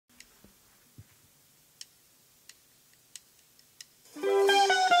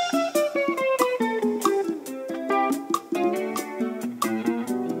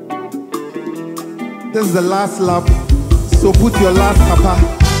This is the last lap, so put your last kappa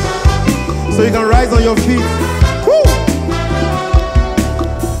so you can rise on your feet. Woo!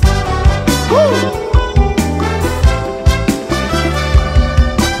 Woo!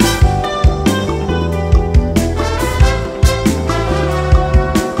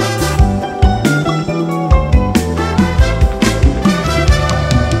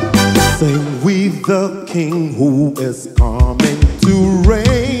 Sing with the King who is coming to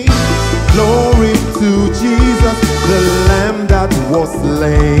reign. Glory to Jesus, the Lamb that was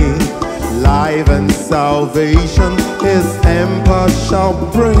slain. Life and salvation his emperor shall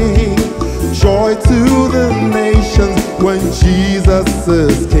bring. Joy to the nations when Jesus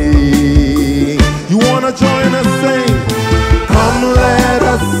is King. You wanna join us, sing? Come let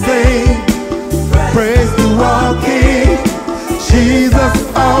us sing. Praise to our King. Jesus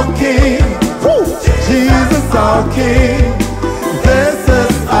our King. Woo! Jesus our King. This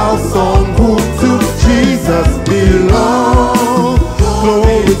is our song, who to Jesus belong.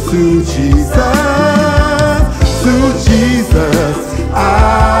 Glory to Jesus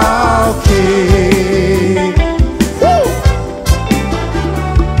our King. Woo!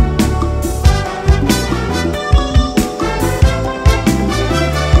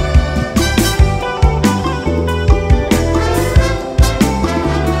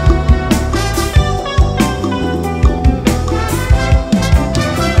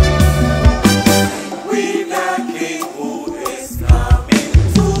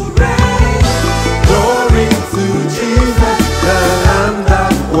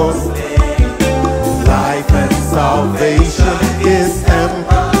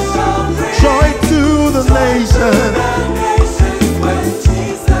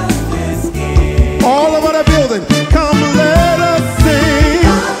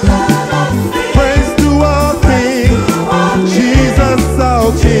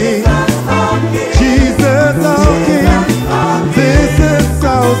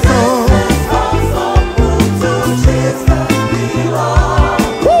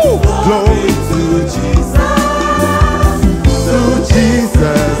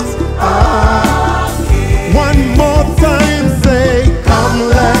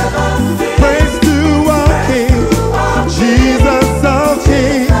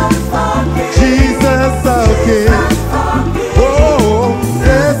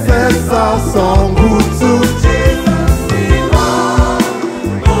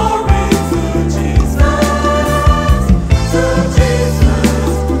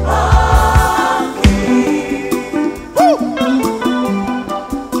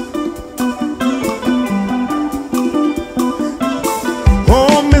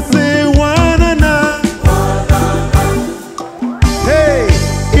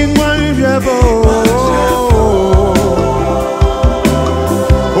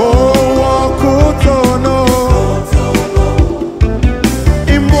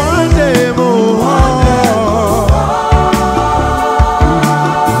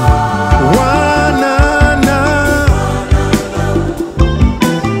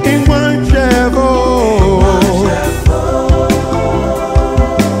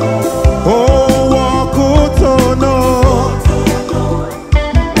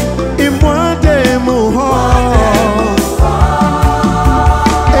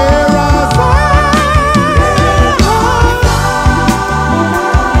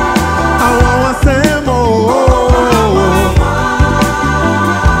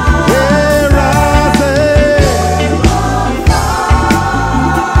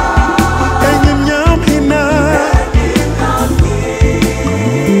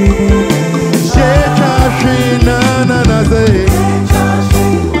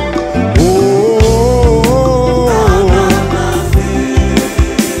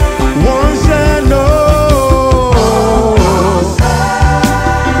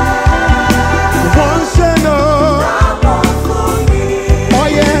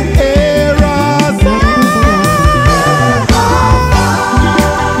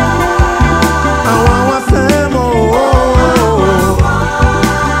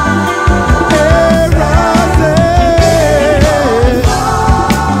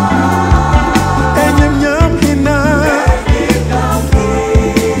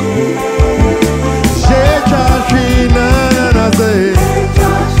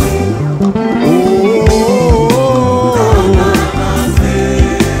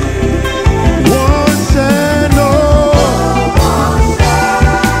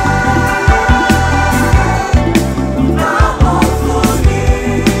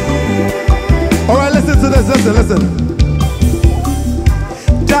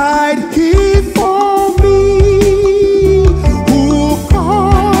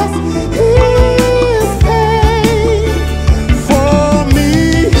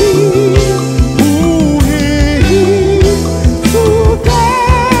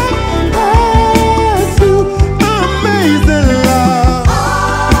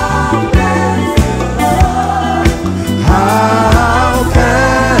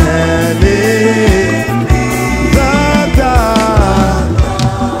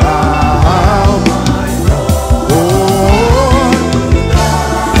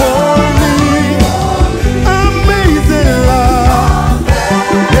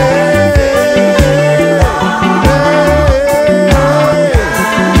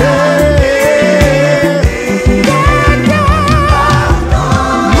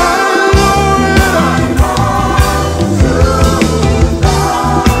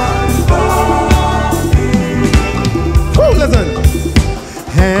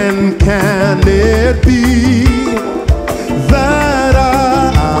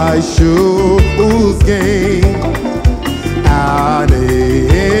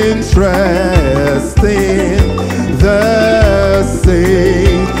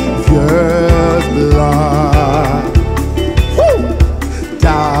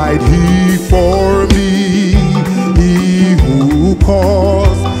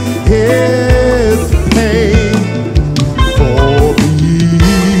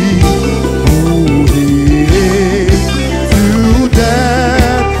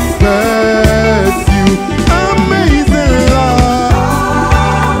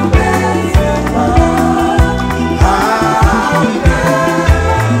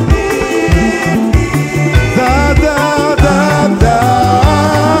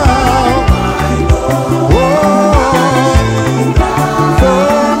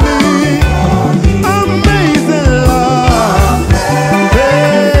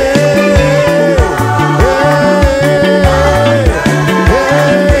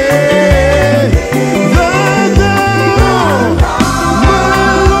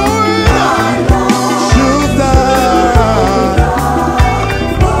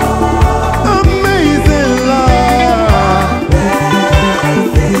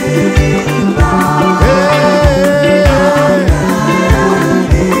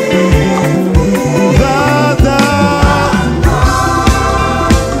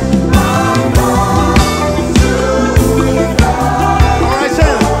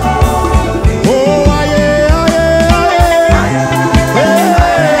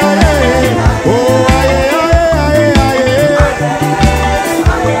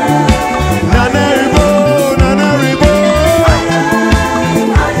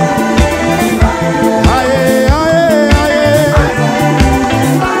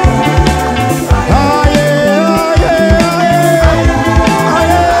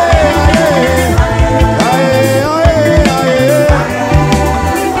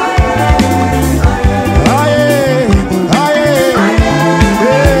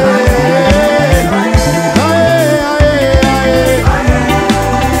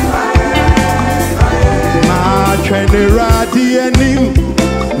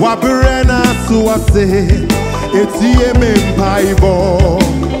 wase etie me mpaibo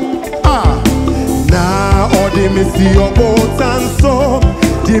na odi mi si obotan so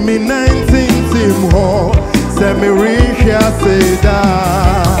di mi 19 team ho se mi rihia seda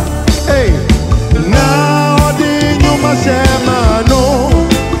hey na odi nyuma shema no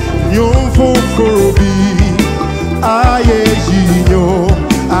nyumfu furubi aye jinyo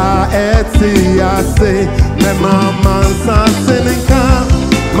a eti ase me mama sanseninka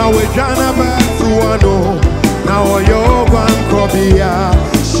ma we jana batuano na oyo gwan krobia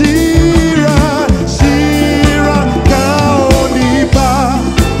Shira kaonipa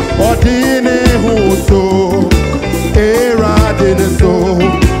odine huso era dine so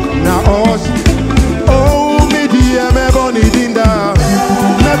na osh oh media mebo ni dinda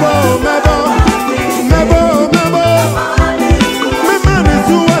mebo memani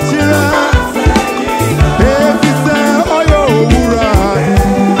tu wachira efisa oyo ura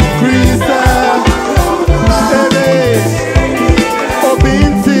krista ebe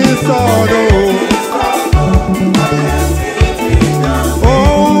obinti sono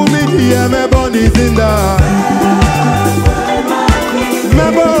oh media mebo ni dinda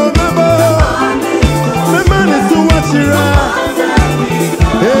mebo memani tu wachira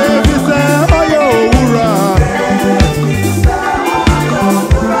efisa oyo ura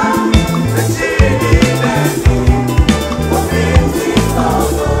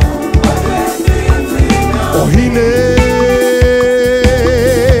ohine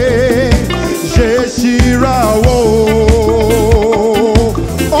Sheshirawo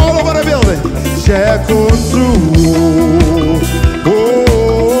all over the building Shekutu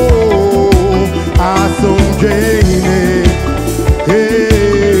oh Asonjene hey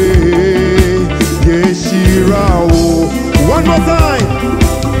Yeshirawo one more time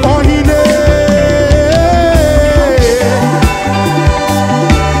ohine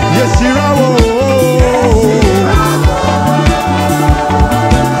Yeshirawo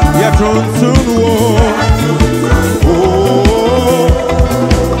Yetron